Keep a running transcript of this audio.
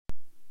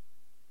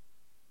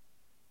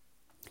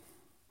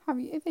Have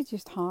you ever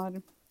just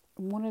had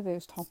one of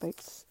those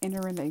topics in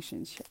a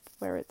relationship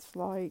where it's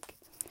like,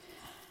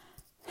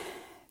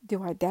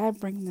 do I dare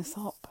bring this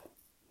up?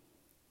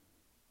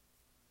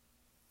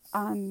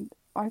 And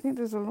I think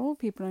there's a lot of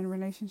people in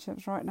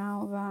relationships right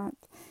now that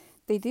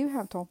they do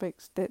have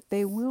topics that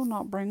they will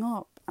not bring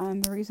up.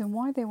 And the reason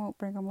why they won't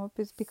bring them up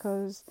is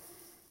because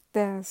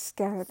they're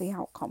scared of the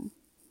outcome.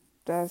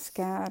 They're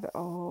scared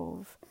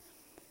of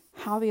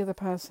how the other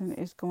person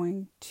is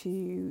going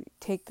to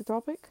take the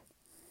topic.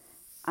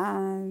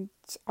 And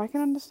I can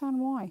understand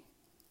why.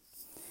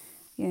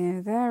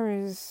 There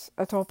is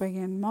a topic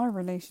in my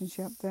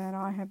relationship that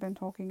I have been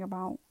talking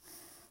about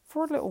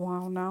for a little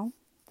while now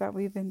that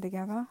we've been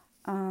together.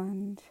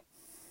 And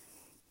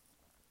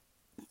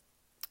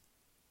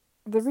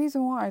the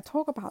reason why I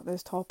talk about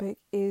this topic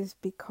is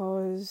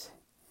because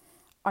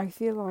I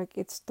feel like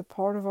it's the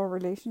part of our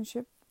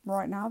relationship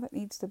right now that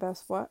needs the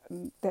best work,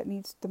 that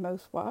needs the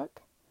most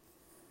work.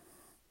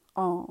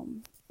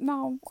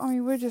 Now,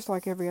 we're just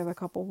like every other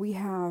couple. We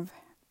have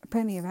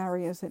plenty of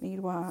areas that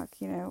need work,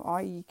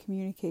 i.e.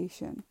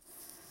 communication.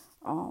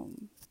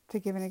 To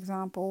give an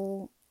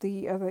example,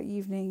 the other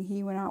evening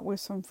he went out with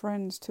some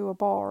friends to a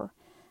bar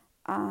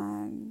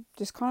and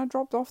just kind of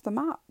dropped off the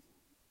map.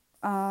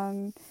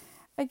 And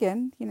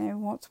again,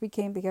 once we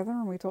came together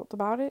and we talked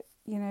about it,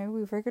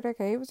 we figured,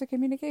 okay, it was a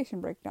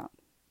communication breakdown.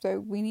 So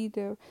we need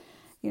to,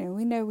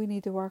 we know we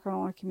need to work on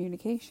our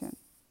communication.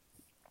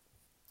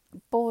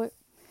 But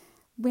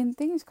when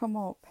things come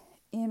up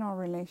in our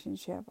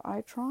relationship,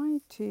 I try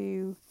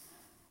to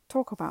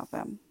talk about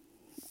them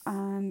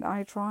and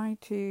I try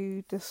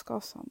to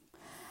discuss them.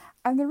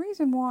 And the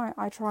reason why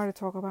I try to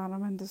talk about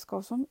them and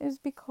discuss them is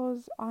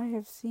because I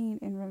have seen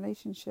in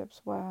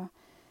relationships where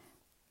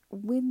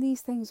when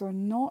these things are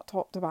not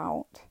talked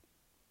about,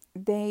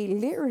 they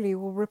literally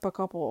will rip a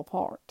couple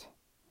apart.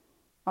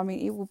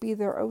 It will be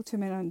their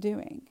ultimate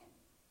undoing.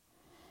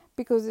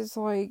 Because it's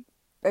like,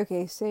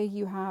 okay, say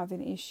you have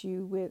an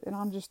issue with, and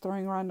I'm just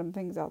throwing random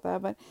things out there,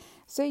 but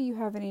say you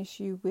have an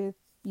issue with,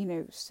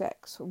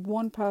 sex.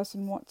 One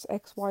person wants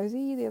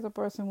XYZ, the other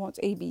person wants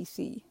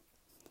ABC.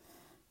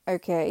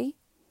 Okay.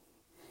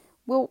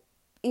 Well,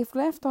 if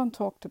left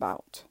untalked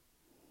about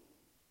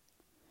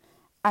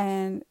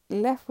and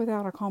left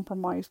without a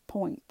compromise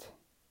point,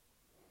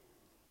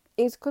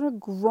 it's going to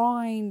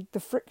grind the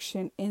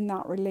friction in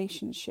that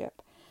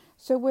relationship.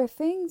 So where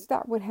things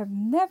that would have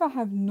never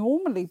have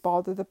normally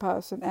bothered the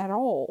person at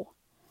all,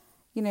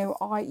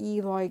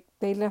 i.e. like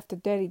they left a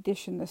dirty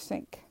dish in the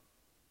sink.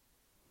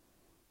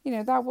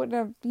 That would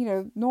have,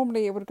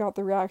 normally it would have got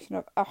the reaction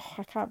of, oh,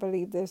 I can't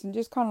believe this, and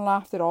just kind of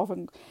laughed it off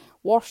and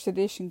washed the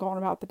dish and gone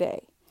about the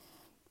day.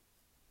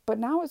 But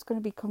now it's going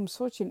to become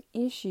such an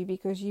issue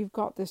because you've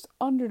got this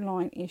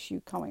underlying issue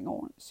coming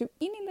on. So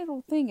any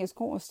little thing is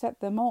going to set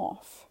them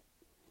off.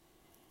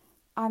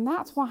 And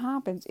that's what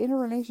happens in a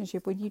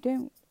relationship when you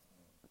don't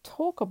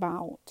talk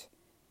about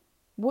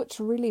what's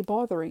really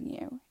bothering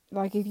you.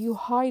 Like if you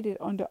hide it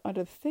under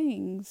other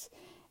things,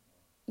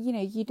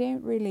 you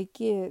don't really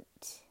get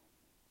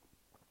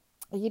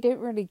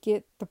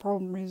the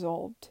problem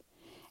resolved.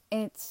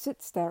 And it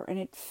sits there and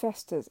it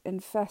festers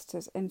and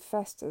festers and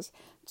festers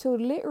till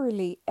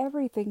literally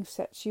everything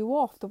sets you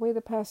off. The way the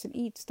person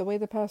eats, the way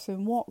the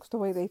person walks, the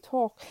way they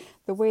talk,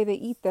 the way they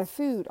eat their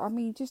food.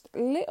 Just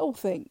little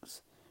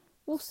things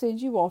will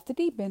send you off the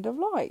deep end of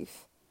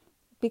life.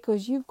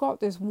 Because you've got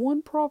this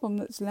one problem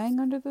that's laying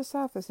under the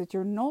surface that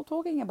you're not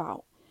talking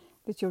about,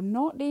 that you're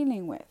not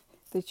dealing with,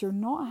 that you're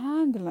not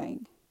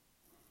handling.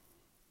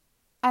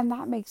 And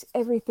that makes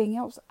everything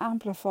else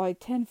amplified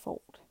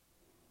tenfold.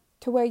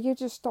 To where you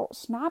just start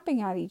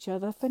snapping at each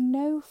other for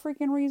no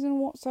freaking reason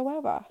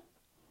whatsoever.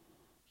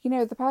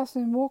 The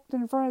person walked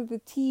in front of the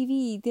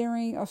TV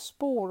during a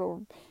sport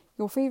or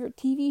your favorite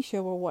TV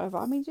show or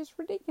whatever. Just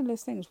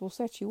ridiculous things will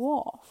set you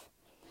off.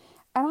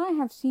 And I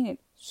have seen it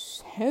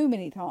so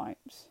many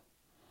times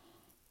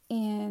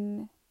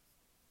in,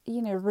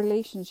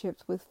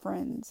 relationships with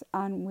friends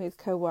and with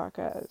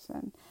co-workers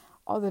and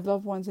other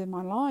loved ones in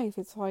my life.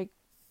 It's like,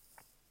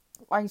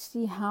 I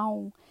see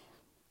how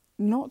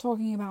not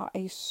talking about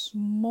a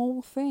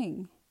small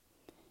thing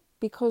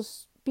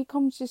becomes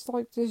just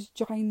like this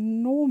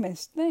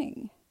ginormous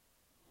thing.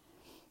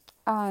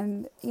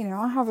 And,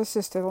 I have a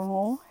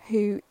sister-in-law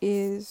who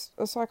is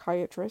a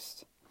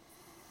psychiatrist.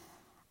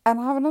 And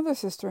I have another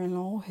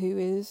sister-in-law who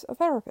is a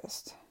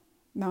therapist.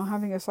 Now,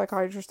 having a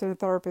psychiatrist and a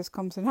therapist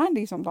comes in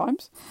handy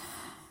sometimes.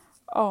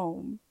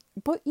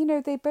 But,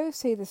 they both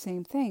say the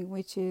same thing,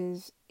 which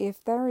is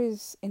if there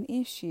is an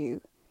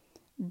issue,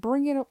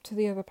 bring it up to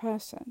the other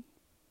person.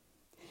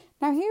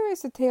 Now, here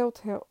is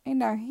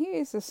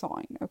the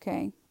sign,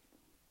 okay?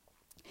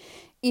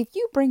 If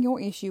you bring your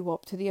issue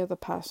up to the other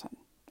person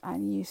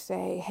and you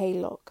say, hey,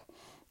 look,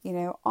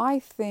 I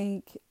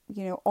think,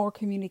 our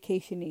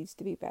communication needs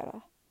to be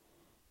better.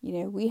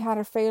 We had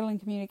a fail in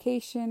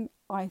communication.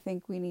 I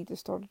think we need to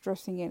start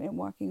addressing it and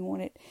working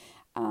on it.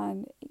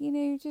 And,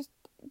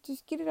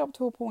 just get it up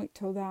to a point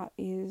till that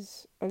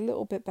is a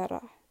little bit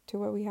better. To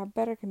where we have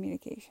better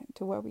communication.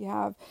 To where we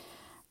have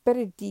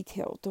better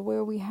detailed, to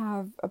where we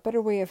have a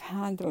better way of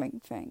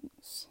handling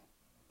things.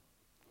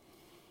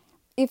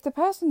 If the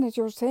person that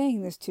you're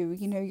saying this to,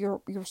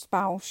 your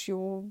spouse,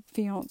 your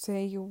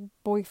fiance, your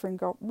boyfriend,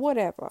 girl,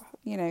 whatever,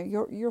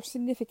 your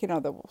significant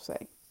other, will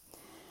say,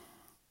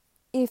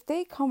 if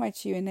they come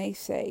at you and they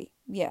say,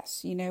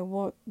 yes, you know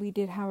what, we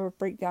did have a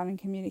breakdown in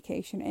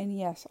communication, and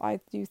yes,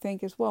 I do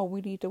think as well, we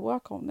need to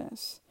work on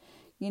this.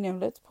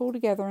 Let's pull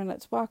together and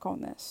let's work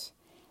on this.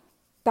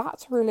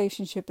 That's a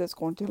relationship that's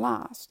going to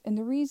last. And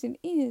the reason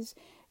is,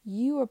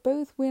 you are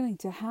both willing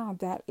to have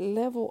that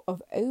level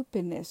of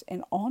openness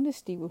and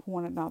honesty with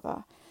one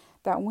another,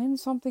 that when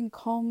something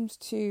comes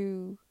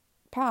to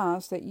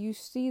pass, that you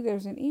see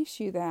there's an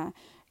issue there,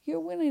 you're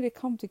willing to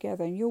come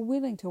together and you're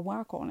willing to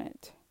work on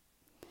it.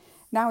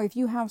 Now, if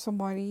you have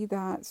somebody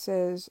that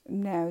says,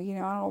 no,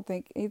 I don't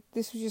think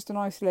this was just an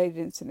isolated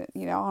incident,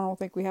 I don't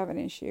think we have an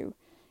issue.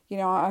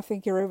 I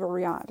think you're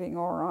overreacting,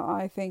 or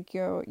I think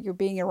you're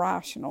being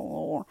irrational,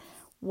 or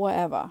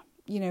whatever.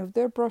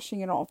 They're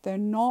brushing it off. They're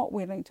not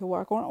willing to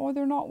work on it, or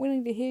they're not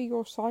willing to hear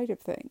your side of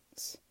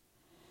things.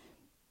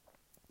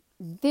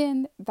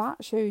 Then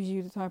that shows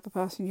you the type of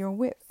person you're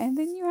with. And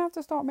then you have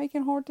to start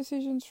making hard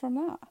decisions from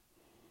that.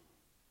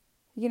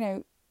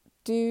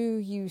 Do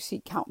you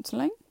seek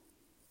counselling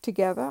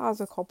together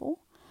as a couple,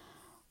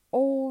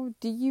 or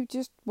do you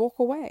just walk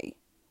away?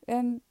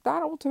 And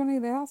that ultimately,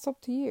 that's up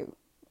to you.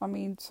 I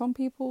mean, some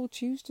people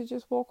choose to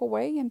just walk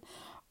away, and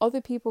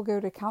other people go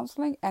to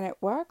counselling and it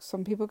works.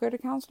 Some people go to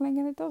counselling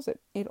and it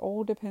doesn't. It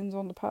all depends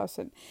on the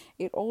person.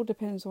 It all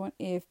depends on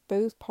if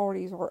both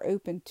parties are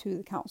open to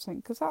the counselling,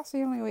 because that's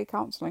the only way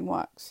counselling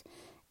works,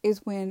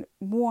 is when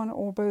one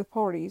or both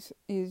parties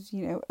is,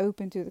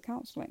 open to the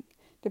counselling,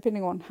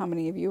 depending on how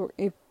many of you are.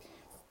 If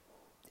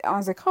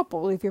as a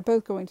couple, if you're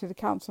both going to the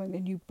counselling,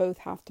 then you both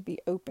have to be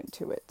open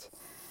to it.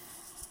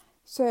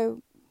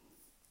 So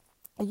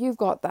you've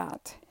got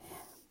that.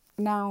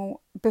 Now,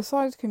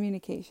 besides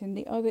communication,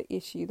 the other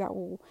issue that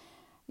will,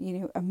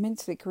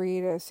 immensely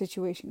create a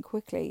situation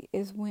quickly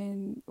is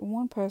when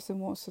one person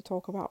wants to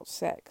talk about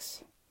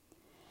sex.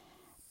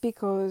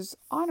 Because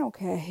I don't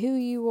care who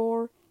you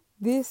are,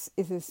 this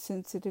is a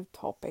sensitive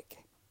topic.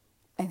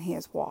 And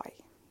here's why.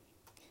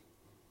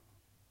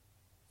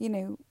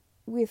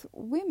 With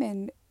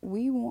women,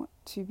 we want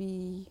to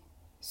be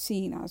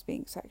seen as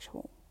being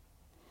sexual.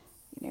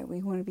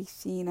 We want to be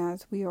seen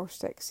as we are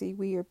sexy,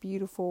 we are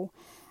beautiful.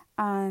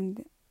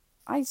 And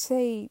I'd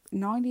say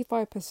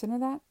 95%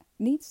 of that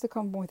needs to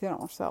come within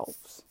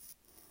ourselves.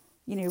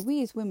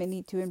 We as women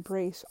need to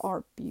embrace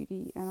our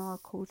beauty and our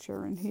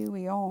culture and who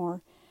we are.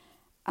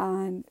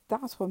 And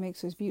that's what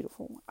makes us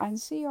beautiful. And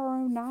see our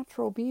own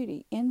natural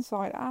beauty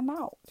inside and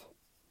out.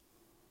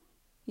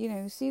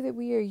 See that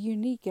we are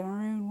unique in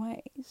our own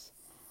ways.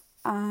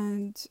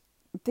 And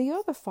the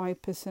other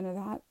 5% of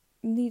that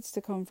needs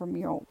to come from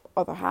your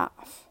other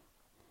half.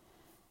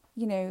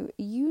 You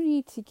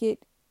need to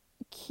get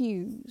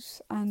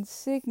cues and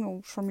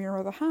signals from your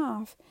other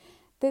half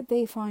that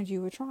they find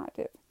you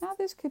attractive. Now,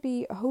 this could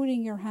be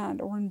holding your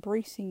hand or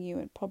embracing you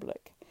in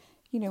public,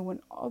 when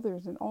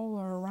others and all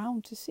are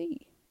around to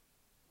see.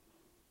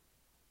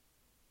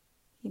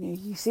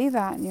 You see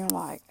that and you're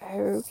like,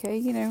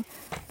 okay,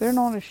 they're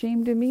not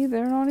ashamed of me.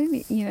 They're not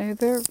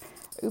they're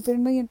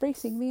openly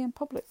embracing me in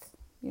public.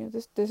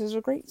 This is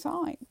a great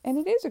sign. And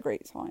it is a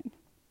great sign.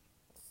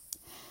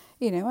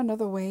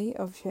 Another way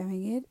of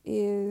showing it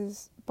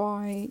is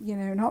by,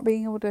 not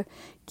being able to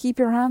keep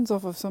your hands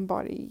off of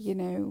somebody,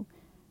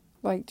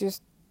 like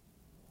just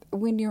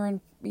when you're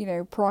in,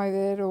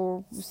 private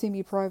or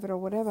semi-private or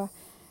whatever,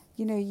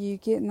 you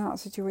get in that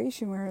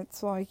situation where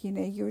it's like,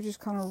 you're just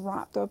kind of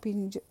wrapped up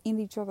in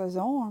each other's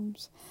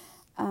arms,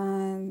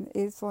 and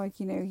it's like,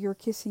 you're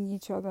kissing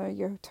each other,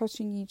 you're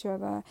touching each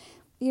other.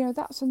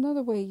 That's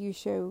another way you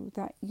show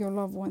that your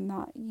loved one,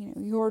 that,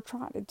 you're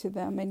attracted to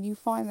them and you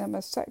find them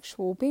a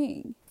sexual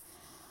being.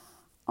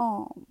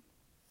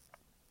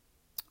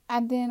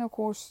 And then, of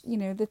course,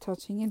 the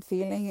touching and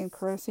feeling and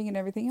caressing and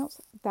everything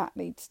else, that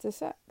leads to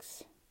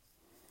sex.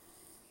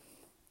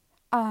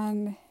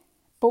 But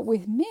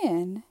with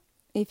men,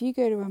 if you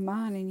go to a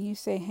man and you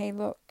say, hey,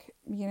 look,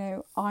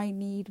 I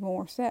need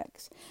more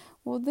sex,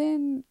 well,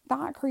 then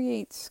that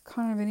creates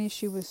kind of an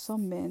issue with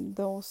some men.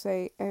 They'll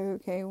say,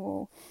 okay,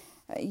 well,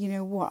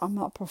 what, I'm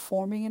not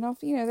performing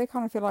enough. They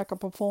kind of feel like a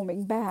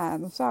performing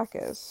band, the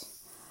circus.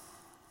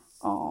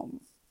 And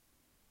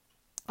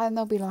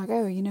they'll be like,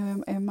 oh,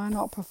 am I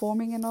not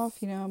performing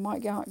enough? Am I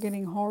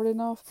getting hard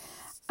enough?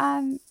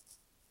 And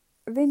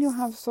then you'll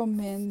have some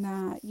men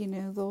that,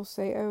 they'll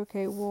say,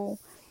 okay, well,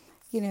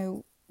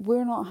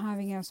 we're not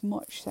having as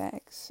much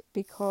sex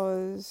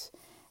because,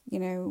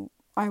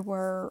 I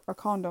wear a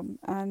condom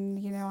and,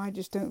 I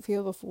just don't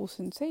feel the full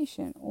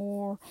sensation.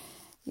 Or,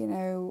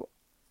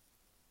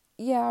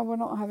 yeah, we're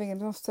not having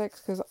enough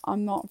sex because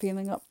I'm not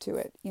feeling up to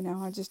it.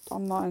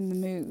 I'm not in the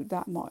mood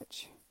that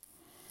much.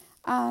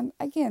 And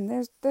again,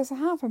 there's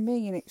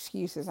 500,000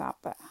 excuses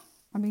out there.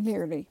 I mean,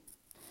 literally.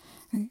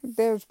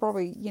 there's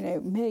probably,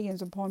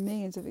 millions upon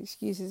millions of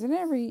excuses, and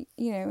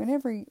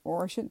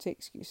or I shouldn't say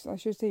excuses, I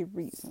should say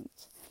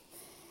reasons.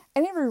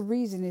 And every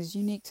reason is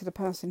unique to the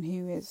person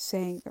who is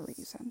saying the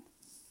reason.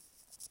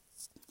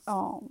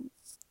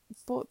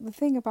 But the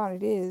thing about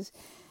it is,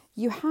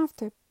 you have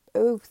to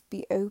both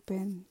be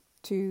open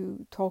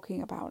to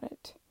talking about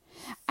it.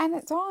 And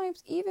at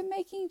times, even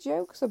making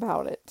jokes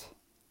about it.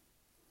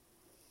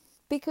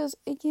 Because,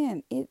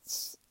 again,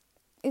 it's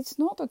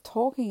not the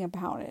talking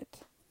about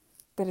it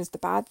that is the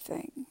bad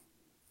thing.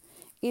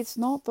 It's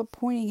not the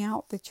pointing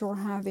out that you're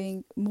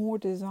having more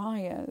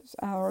desires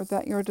or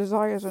that your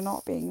desires are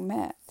not being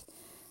met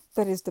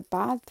that is the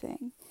bad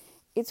thing.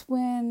 It's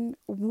when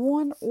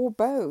one or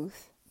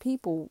both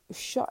people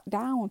shut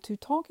down to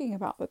talking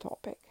about the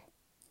topic.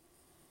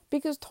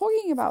 Because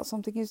talking about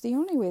something is the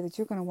only way that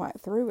you're going to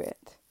work through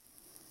it.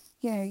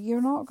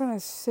 You're not going to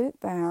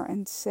sit there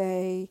and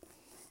say,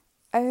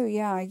 oh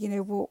yeah,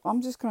 well,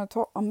 I'm just going to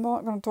talk, I'm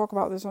not going to talk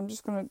about this, I'm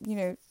just going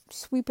to,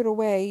 sweep it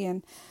away,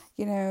 and,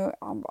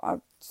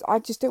 I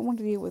just don't want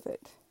to deal with it.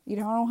 I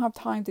don't have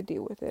time to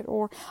deal with it,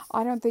 or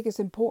I don't think it's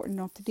important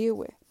enough to deal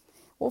with.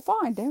 Well,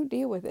 fine, don't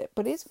deal with it,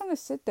 but it's going to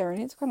sit there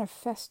and it's going to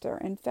fester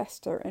and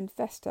fester and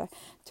fester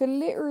to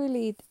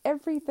literally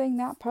everything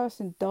that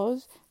person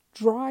does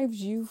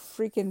drives you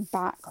freaking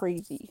bat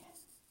crazy.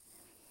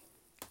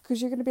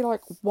 Because you're going to be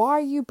like, why are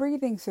you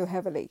breathing so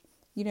heavily?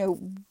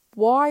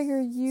 Why are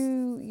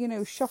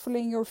you,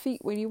 shuffling your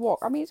feet when you walk?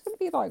 I mean, it's going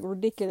to be like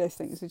ridiculous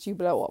things that you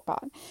blow up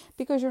at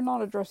because you're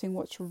not addressing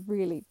what's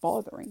really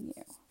bothering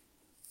you.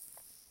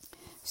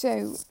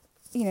 So,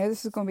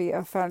 this is going to be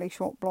a fairly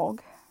short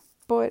blog,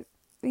 but,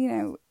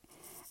 in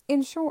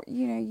short,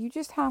 you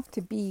just have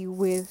to be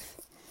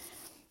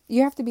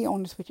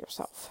honest with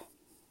yourself,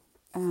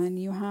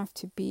 and you have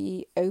to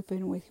be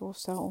open with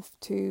yourself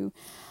to,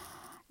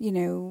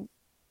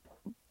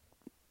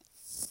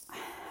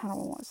 how do I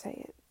want to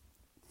say it?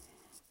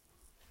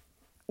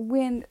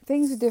 When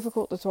things are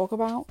difficult to talk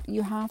about,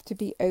 you have to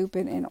be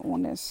open and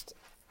honest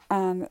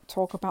and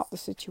talk about the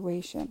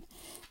situation,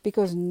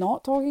 because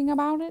not talking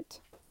about it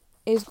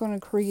is going to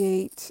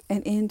create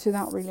an end to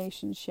that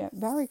relationship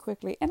very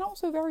quickly and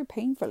also very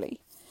painfully,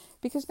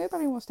 because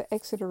nobody wants to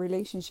exit a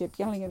relationship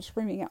yelling and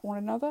screaming at one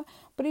another.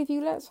 But if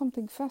you let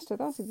something fester,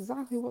 that's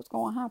exactly what's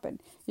going to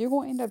happen. You're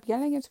going to end up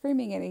yelling and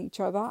screaming at each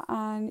other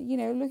and,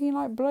 looking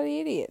like bloody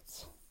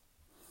idiots.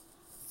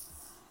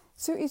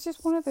 So it's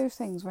just one of those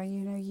things where,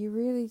 you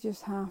really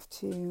just have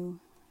to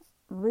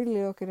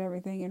really look at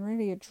everything and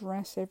really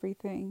address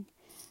everything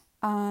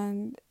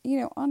and,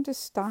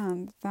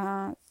 understand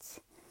that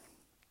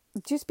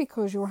just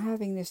because you're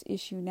having this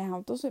issue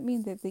now doesn't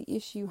mean that the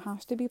issue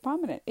has to be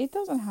permanent. It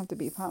doesn't have to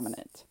be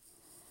permanent.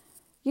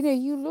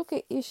 You look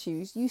at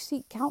issues, you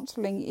seek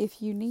counseling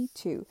if you need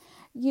to.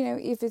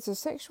 If it's a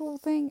sexual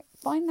thing,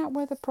 find out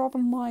where the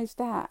problem lies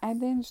there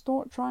and then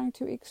start trying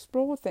to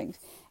explore things.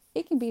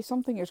 It can be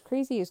something as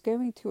crazy as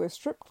going to a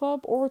strip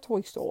club or a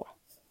toy store.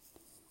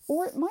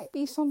 Or it might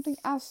be something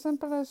as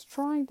simple as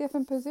trying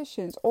different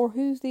positions or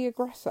who's the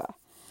aggressor.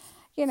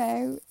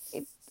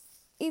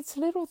 It's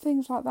little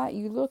things like that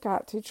you look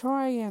at to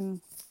try and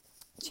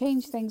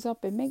change things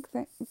up and make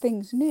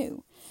things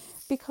new.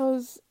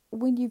 Because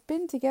when you've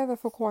been together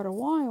for quite a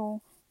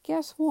while,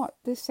 guess what?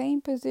 The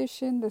same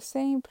position, the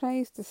same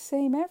place, the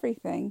same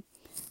everything,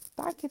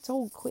 that gets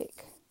old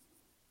quick.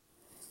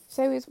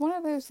 So it's one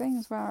of those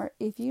things where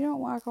if you don't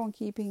work on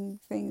keeping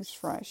things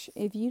fresh,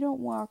 if you don't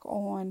work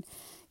on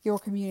your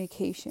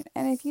communication,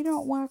 and if you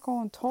don't work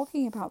on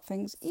talking about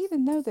things,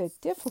 even though they're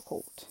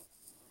difficult,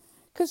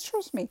 because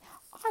trust me,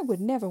 I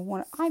never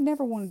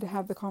wanted to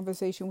have the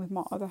conversation with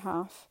my other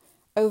half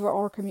over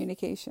our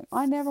communication.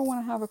 I never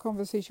want to have a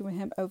conversation with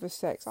him over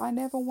sex. I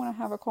never want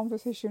to have a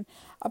conversation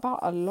about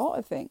a lot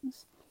of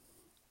things.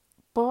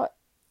 But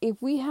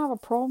if we have a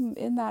problem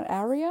in that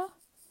area,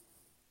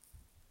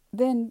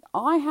 then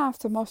I have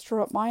to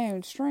muster up my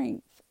own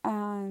strength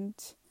and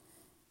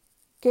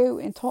go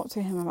and talk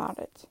to him about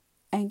it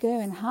and go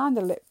and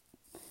handle it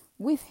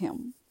with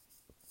him.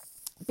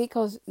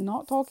 Because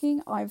not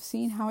talking, I've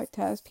seen how it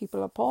tears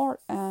people apart,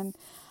 and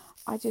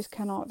I just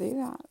cannot do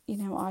that.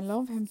 I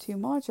love him too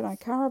much and I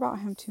care about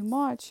him too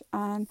much,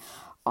 and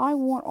I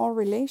want our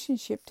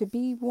relationship to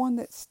be one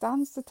that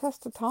stands the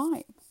test of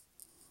time.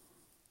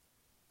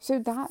 So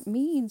that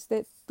means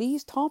that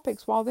these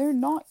topics, while they're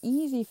not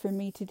easy for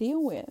me to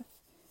deal with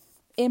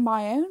in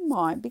my own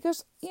mind,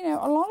 because,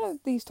 a lot of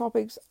these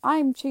topics,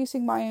 I'm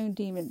chasing my own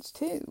demons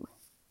too.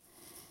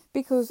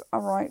 Because,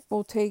 all right,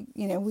 we'll take,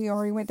 we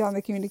already went down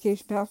the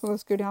communication path, well,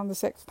 let's go down the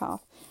sex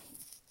path.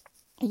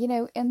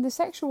 In the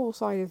sexual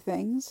side of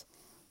things,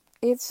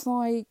 it's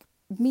like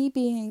me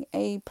being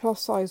a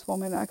plus size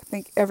woman. I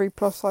think every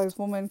plus size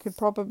woman could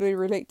probably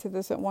relate to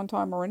this at one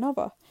time or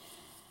another.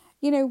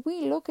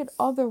 We look at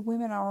other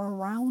women are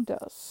around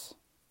us,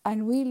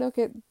 and we look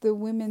at the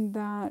women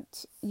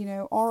that,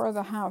 our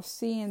other half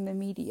see in the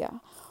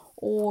media,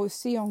 or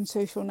see on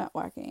social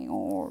networking,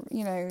 or,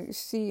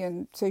 see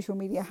in social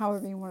media,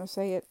 however you want to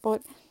say it.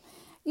 But,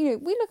 we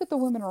look at the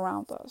women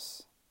around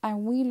us,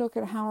 And we look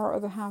at how our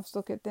other halves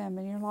look at them,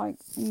 and you're like,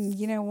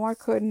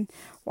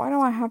 why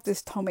do I have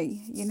this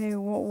tummy?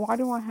 Why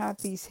do I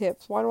have these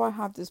hips? Why do I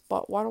have this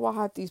butt? Why do I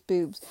have these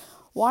boobs?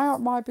 Why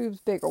aren't my boobs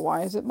bigger?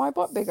 Why is it my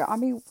butt bigger? I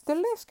mean, the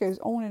list goes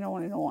on and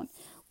on and on.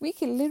 We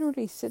can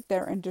literally sit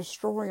there and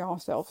destroy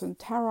ourselves and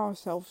tear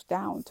ourselves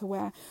down to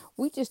where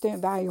we just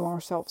don't value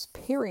ourselves,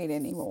 period,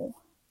 anymore.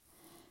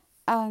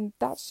 And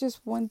that's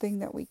just one thing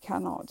that we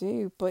cannot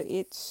do, but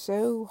it's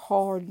so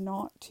hard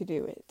not to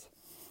do it.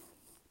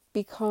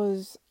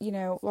 Because,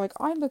 like,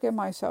 I look at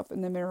myself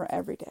in the mirror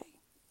every day,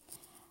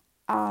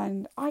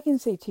 and I can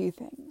say two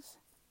things: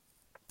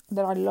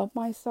 that I love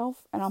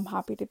myself and I'm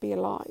happy to be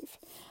alive.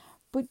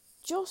 But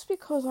just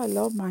because I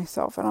love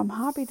myself and I'm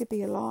happy to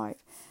be alive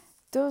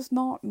does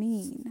not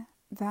mean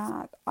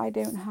that I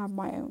don't have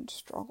my own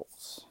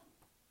struggles.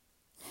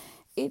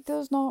 It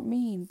does not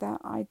mean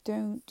that I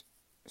don't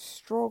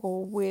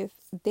struggle with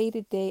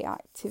day-to-day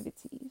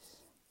activities,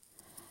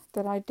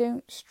 that I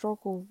don't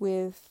struggle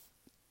with,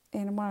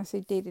 and when I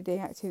say day-to-day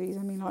activities,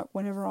 I mean like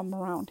whenever I'm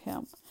around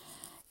him.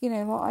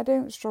 Like I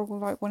don't struggle,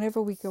 like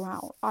whenever we go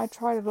out, I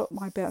try to look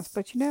my best,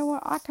 but you know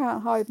what? I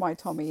can't hide my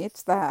tummy.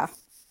 It's there.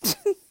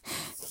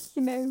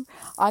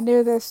 I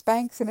know there's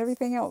Spanx and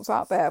everything else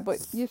out there,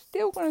 but you're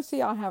still going to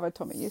see I have a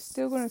tummy. You're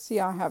still going to see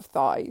I have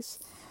thighs.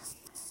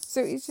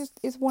 So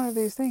it's one of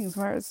those things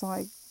where it's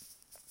like,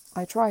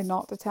 I try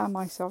not to tear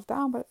myself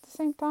down, but at the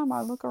same time,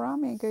 I look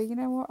around me and go, you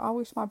know what? I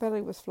wish my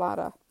belly was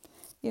flatter.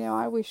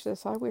 I wish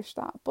this, I wish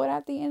that. But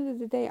at the end of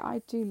the day,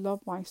 I do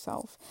love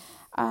myself.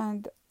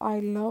 And I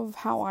love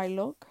how I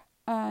look.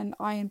 And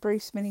I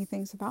embrace many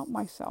things about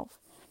myself.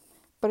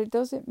 But it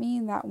doesn't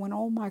mean that when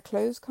all my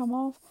clothes come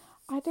off,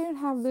 I don't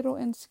have little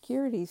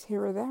insecurities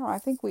here or there. I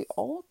think we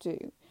all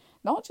do.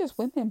 Not just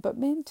women, but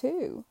men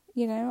too.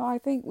 I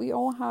think we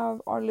all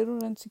have our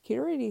little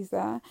insecurities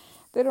there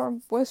that are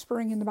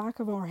whispering in the back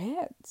of our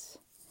heads.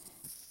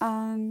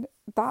 And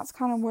that's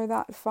kind of where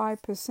that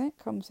 5%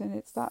 comes in.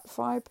 It's that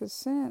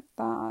 5%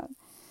 that,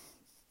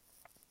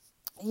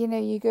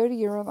 you go to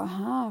your other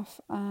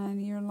half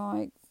and you're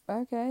like,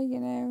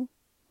 okay,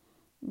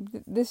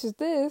 this is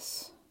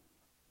this,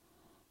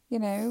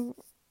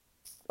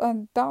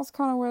 and that's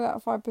kind of where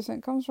that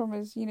 5% comes from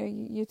is,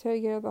 you tell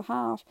your other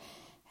half,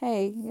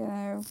 hey,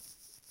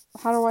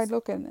 how do I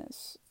look in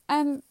this?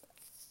 And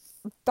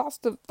that's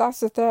the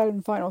third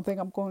and final thing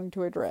I'm going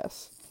to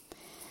address.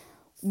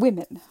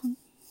 Women.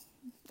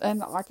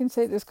 And I can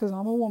say this because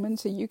I'm a woman,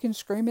 so you can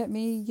scream at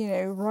me,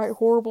 write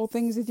horrible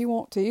things if you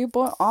want to,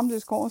 but I'm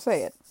just going to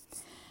say it.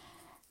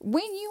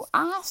 When you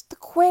ask the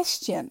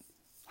question,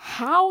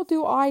 how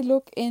do I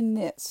look in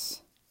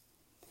this?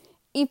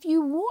 If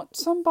you want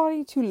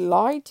somebody to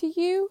lie to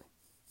you,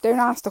 don't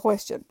ask the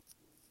question.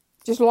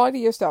 Just lie to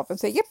yourself and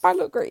say, yep, I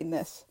look great in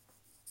this.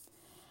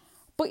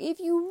 But if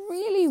you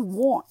really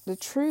want the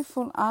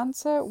truthful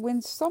answer,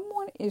 when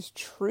someone is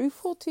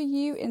truthful to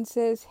you and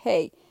says,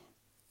 hey,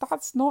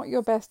 that's not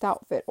your best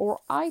outfit, or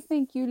I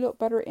think you look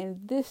better in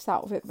this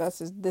outfit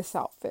versus this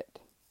outfit,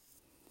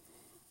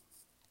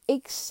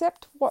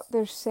 accept what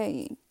they're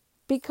saying.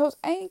 Because,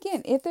 and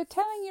again, if they're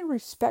telling you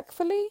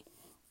respectfully,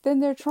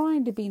 then they're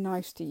trying to be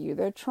nice to you.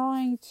 They're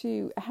trying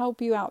to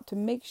help you out to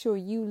make sure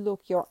you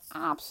look your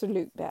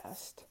absolute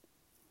best.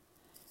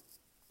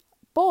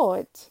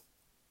 But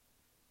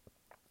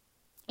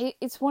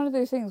it's one of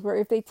those things where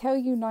if they tell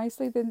you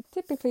nicely, then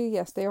typically,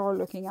 yes, they are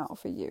looking out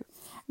for you.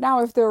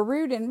 Now, if they're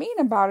rude and mean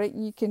about it,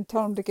 you can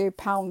tell them to go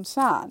pound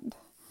sand.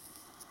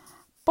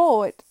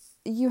 But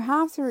you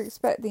have to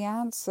expect the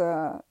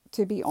answer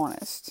to be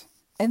honest.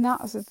 And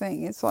that's the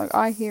thing. It's like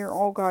I hear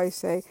all guys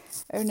say,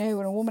 oh no,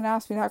 when a woman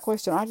asks me that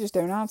question, I just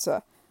don't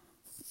answer.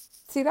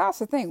 See, that's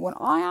the thing. When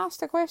I ask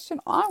the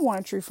question, I want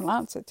a truthful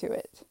answer to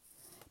it.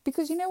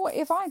 Because you know what?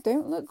 If I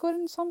don't look good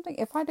in something,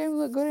 if I don't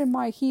look good in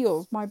my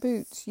heels, my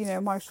boots,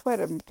 my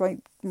sweater,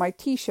 my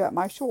t-shirt,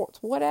 my shorts,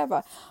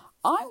 whatever,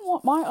 I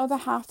want my other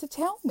half to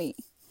tell me.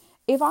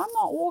 If I'm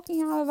not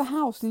walking out of the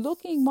house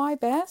looking my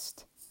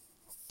best,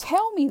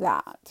 tell me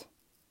that.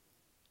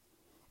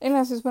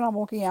 Unless it's when I'm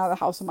walking out of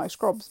the house in my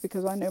scrubs,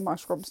 because I know my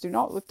scrubs do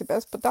not look the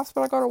best, but that's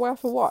what I got to wear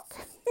for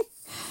work.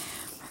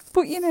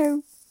 But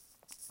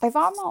if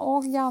I'm not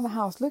walking out of the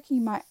house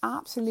looking my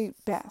absolute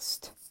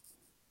best,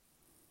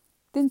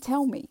 then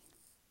tell me.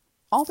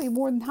 I'll be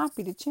more than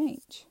happy to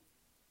change.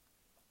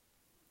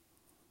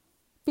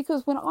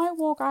 Because when I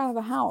walk out of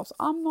the house,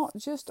 I'm not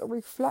just a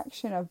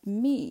reflection of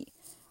me.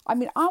 I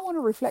mean, I want to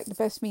reflect the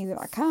best me that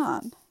I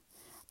can.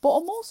 But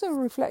I'm also a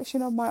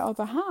reflection of my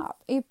other half.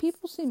 If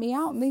people see me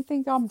out and they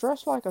think I'm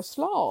dressed like a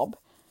slob,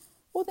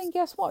 well then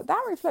guess what?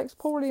 That reflects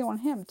poorly on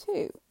him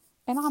too.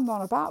 And I'm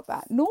not about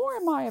that. Nor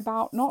am I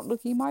about not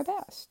looking my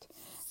best.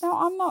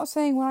 Now, I'm not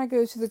saying when I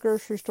go to the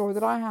grocery store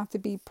that I have to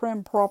be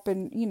prim, prop,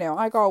 and,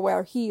 I gotta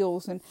wear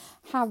heels and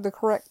have the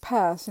correct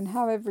purse and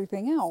have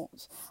everything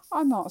else.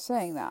 I'm not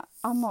saying that.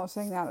 I'm not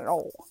saying that at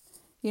all.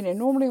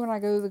 Normally when I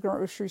go to the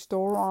grocery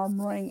store,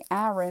 I'm running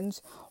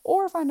errands,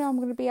 or if I know I'm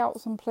going to be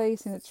out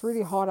someplace and it's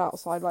really hot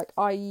outside, like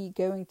i.e.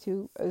 going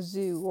to a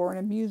zoo or an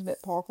amusement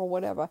park or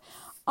whatever,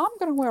 I'm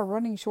going to wear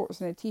running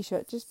shorts and a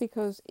t-shirt just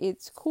because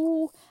it's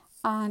cool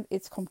and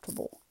it's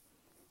comfortable.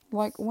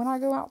 Like when I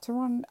go out to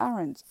run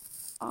errands,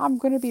 I'm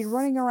going to be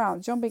running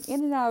around, jumping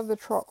in and out of the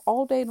truck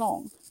all day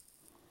long.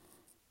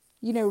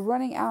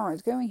 Running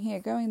errands, going here,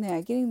 going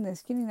there, getting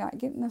this, getting that,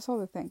 getting this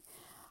other thing.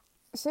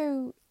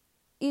 So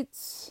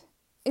it's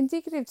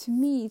indicative to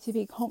me to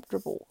be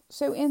comfortable.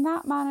 So in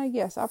that manner,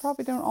 yes, I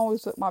probably don't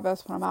always look my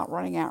best when I'm out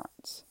running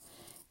errands.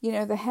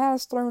 The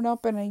hair's thrown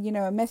up in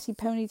a messy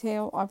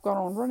ponytail. I've got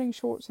on running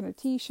shorts and a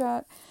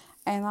t-shirt,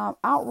 and I'm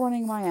out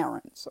running my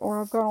errands. Or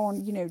I've got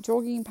on,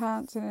 jogging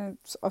pants and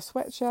a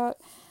sweatshirt,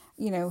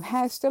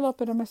 hair still up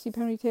in a messy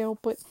ponytail.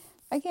 But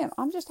again,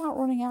 I'm just out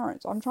running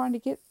errands. I'm trying to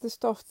get the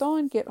stuff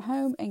done, get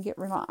home, and get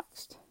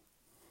relaxed.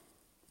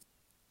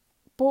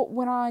 But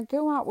when I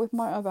go out with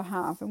my other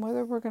half, and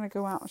whether we're going to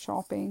go out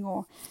shopping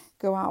or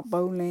go out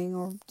bowling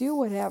or do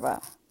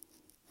whatever,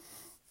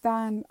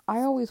 then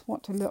I always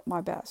want to look my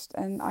best.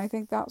 And I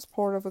think that's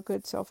part of a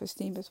good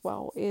self-esteem as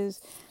well,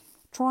 is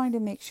trying to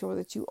make sure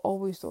that you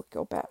always look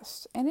your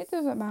best. And it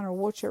doesn't matter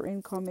what your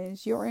income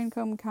is. Your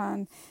income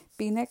can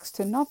be next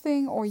to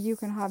nothing, or you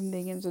can have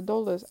millions of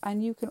dollars,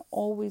 and you can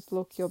always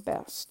look your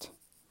best.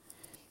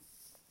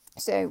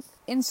 So,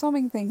 in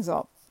summing things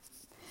up,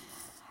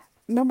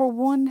 number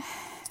one,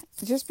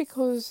 just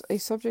because a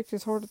subject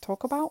is hard to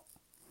talk about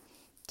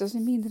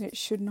doesn't mean that it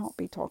should not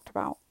be talked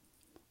about.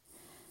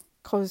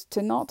 Because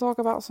to not talk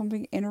about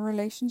something in a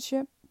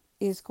relationship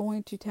is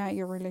going to tear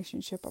your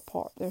relationship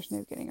apart. There's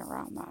no getting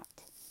around that.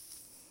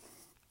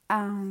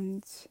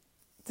 And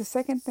the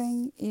second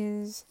thing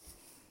is,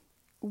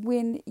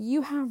 when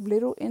you have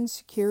little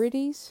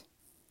insecurities,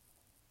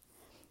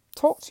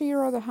 talk to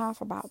your other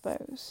half about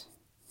those.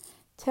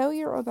 Tell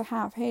your other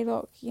half, hey,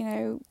 look,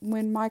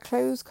 when my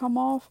clothes come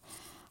off,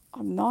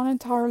 I'm not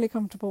entirely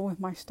comfortable with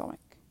my stomach.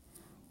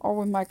 Or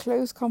when my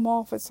clothes come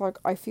off, it's like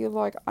I feel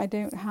like I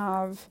don't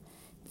have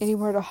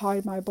anywhere to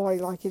hide my body,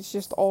 like it's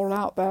just all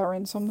out there,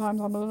 and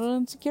sometimes I'm a little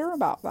insecure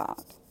about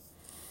that.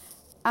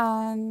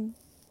 And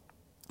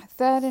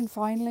third and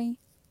finally,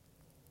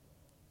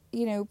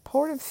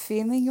 part of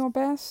feeling your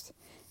best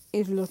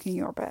is looking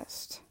your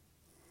best.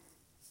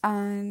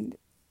 And,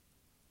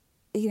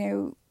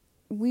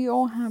 we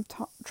all have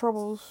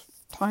troubles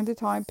time to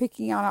time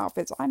picking out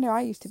outfits. I know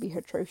I used to be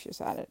atrocious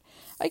at it.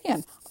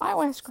 Again, I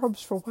wear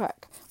scrubs for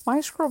work.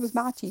 My scrubs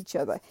match each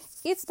other.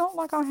 It's not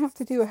like I have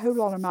to do a whole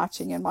lot of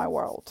matching in my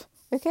world.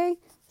 Okay?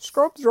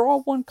 Scrubs are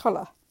all one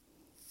colour.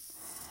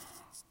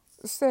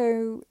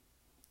 So,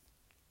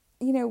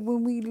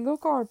 when we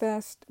look our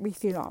best, we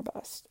feel our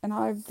best. And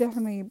I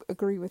definitely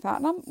agree with that.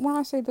 And when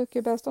I say look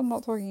your best, I'm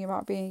not talking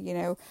about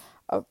being,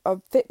 a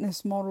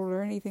fitness model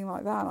or anything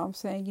like that. I'm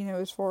saying,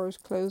 as far as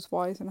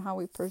clothes-wise and how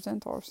we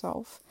present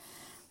ourselves,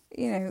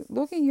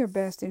 looking your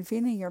best and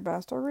feeling your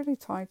best are really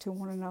tied to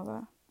one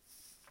another.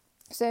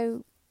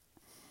 So,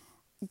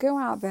 go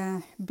out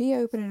there, be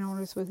open and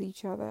honest with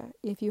each other.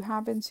 If you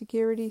have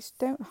insecurities,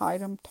 don't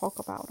hide them, talk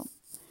about them.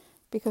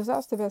 Because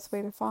that's the best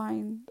way to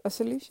find a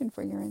solution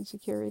for your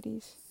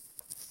insecurities.